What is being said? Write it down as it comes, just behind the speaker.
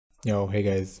Yo, hey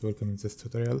guys, welcome to this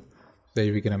tutorial. Today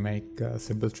we're gonna make a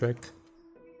simple trick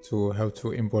to how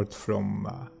to import from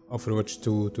Overwatch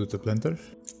 2 to the Blender.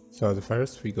 So the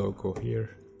first we go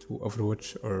here to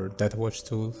Overwatch or Datawatch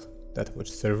tool, Datawatch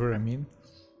server I mean,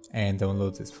 and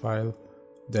download this file,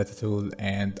 Datatool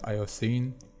and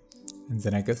IOScene. And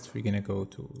then next we're gonna go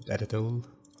to Datatool,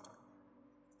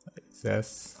 like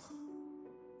this,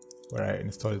 where I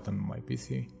installed it on my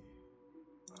PC.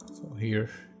 So here,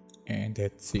 and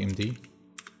hit CMD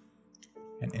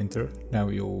and enter. Now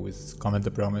you always comment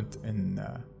the prompt in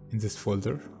this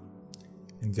folder,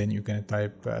 and then you're gonna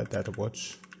type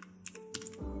Datawatch,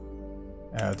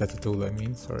 Datatool I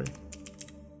mean, sorry,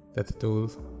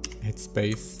 Datatool, hit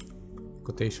space,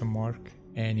 quotation mark,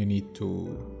 and you need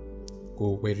to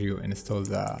go where you install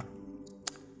the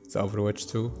Overwatch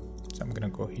 2. So I'm gonna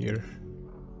go here,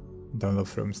 download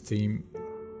from Steam,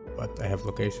 but I have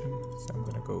location, so I'm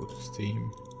gonna go to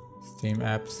Steam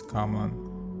apps, common,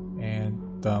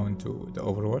 and down to the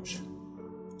Overwatch,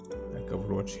 like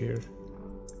Overwatch here,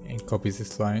 and copy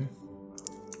this line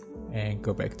and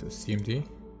go back to CMD,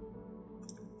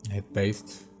 hit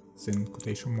paste, then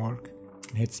quotation mark,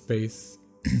 and hit space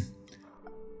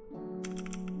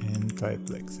and type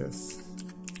like this,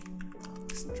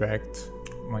 extract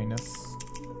minus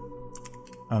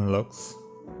unlocks,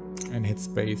 and hit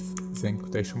space, then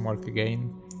quotation mark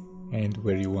again, and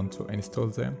where you want to install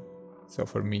them. So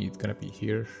for me it's gonna be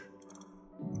here,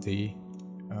 the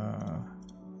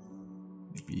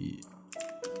maybe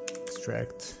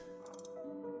extract,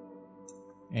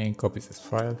 and copy this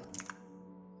file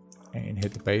and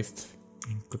hit the paste,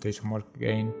 and quotation mark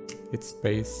again, hit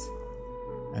space,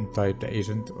 and type the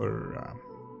agent or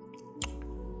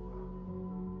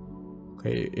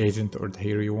agent or the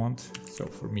hero you want. So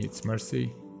for me it's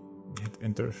Mercy, hit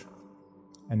enter,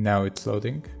 and now it's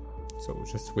loading, so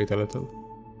just wait a little.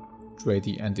 It's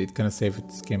ready, and it's gonna save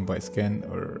it skin by skin,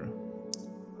 or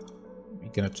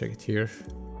we're gonna check it here.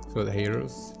 So the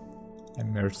heroes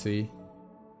and Mercy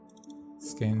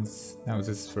skins. Now this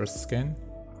is first skin,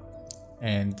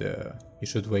 and you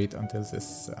should wait until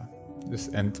this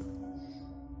end.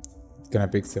 It's gonna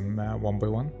pick them one by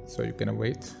one, so you're gonna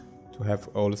wait to have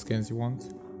all the skins you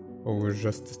want, or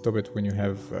just stop it when you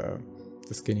have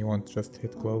the skin you want, just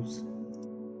hit close.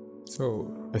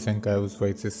 So I think I was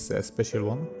wait this special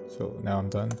one, so now I'm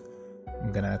done.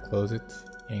 I'm gonna close it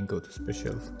and go to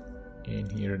special, and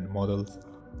here in the models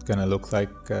it's gonna look like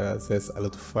there's a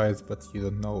lot of files but you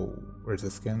don't know where's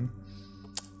the skin.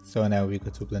 So now we go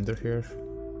to Blender here,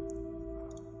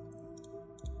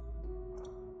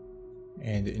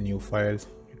 and in new file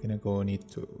you're gonna go need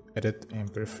to edit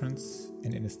and preference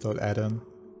and install add-on.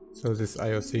 So this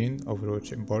IOScene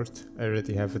Overwatch import, I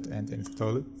already have it and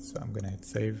install it, so I'm gonna hit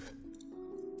save.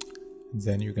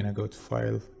 Then you're gonna go to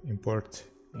file, import,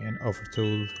 and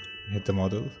Overtool, hit the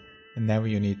model, and now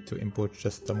you need to import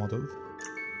just the model.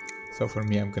 So for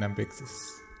me I'm gonna pick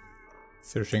this,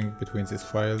 searching between these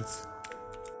files,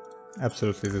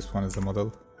 absolutely this one is the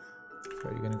model. So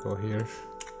you're gonna go here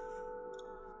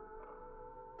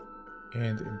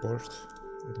and import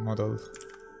the model,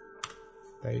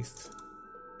 paste,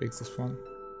 pick this one.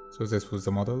 So this was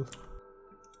the model.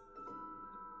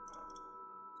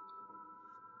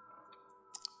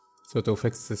 So to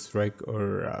fix this rig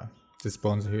or this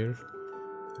bones here,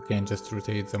 you can just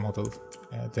rotate the model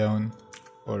down,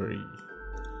 or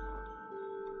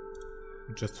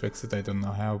just fix it. I don't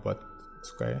know how, but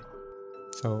it's okay.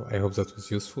 So I hope that was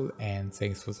useful, and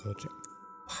thanks for watching.